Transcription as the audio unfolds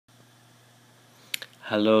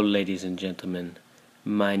Hello, ladies and gentlemen.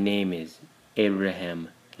 My name is Abraham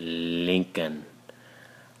Lincoln.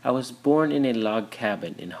 I was born in a log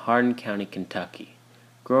cabin in Hardin County, Kentucky.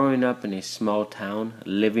 Growing up in a small town,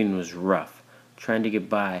 living was rough. Trying to get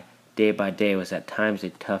by day was at times a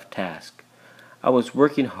tough task. I was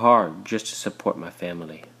working hard just to support my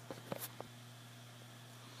family.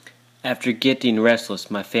 After getting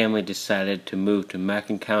restless, my family decided to move to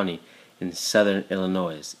Macon County in southern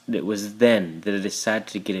Illinois. It was then that I decided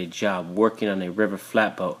to get a job working on a river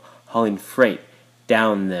flatboat hauling freight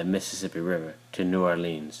down the Mississippi River to New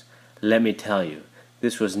Orleans. Let me tell you,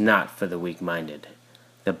 this was not for the weak-minded.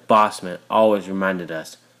 The bossman always reminded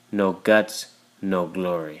us, no guts, no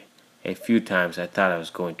glory. A few times I thought I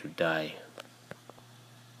was going to die.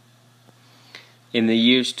 In the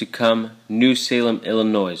years to come, New Salem,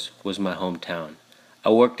 Illinois was my hometown.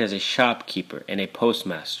 I worked as a shopkeeper and a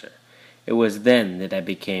postmaster. It was then that I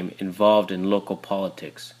became involved in local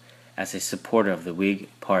politics as a supporter of the Whig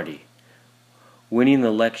Party. Winning the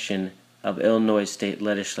election of Illinois state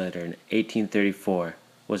legislature in 1834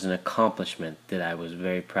 was an accomplishment that I was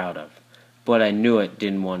very proud of. But I knew I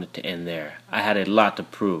didn't want it to end there. I had a lot to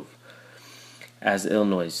prove as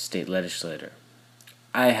Illinois state legislator.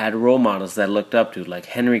 I had role models that I looked up to like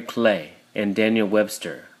Henry Clay and Daniel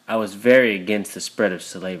Webster. I was very against the spread of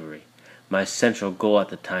slavery. My central goal at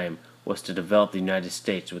the time was to develop the United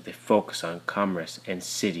States with a focus on commerce and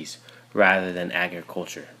cities rather than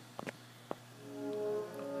agriculture.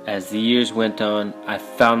 As the years went on, I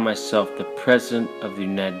found myself the President of the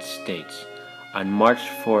United States. On March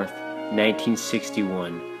 4th,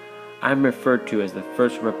 1961, I'm referred to as the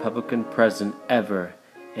first Republican president ever,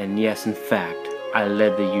 and yes, in fact, I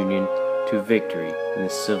led the Union to victory in the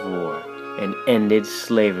Civil War and ended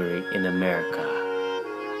slavery in America.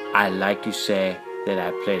 I like to say that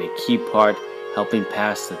I played a key part helping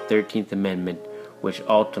pass the 13th Amendment, which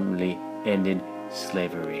ultimately ended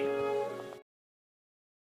slavery.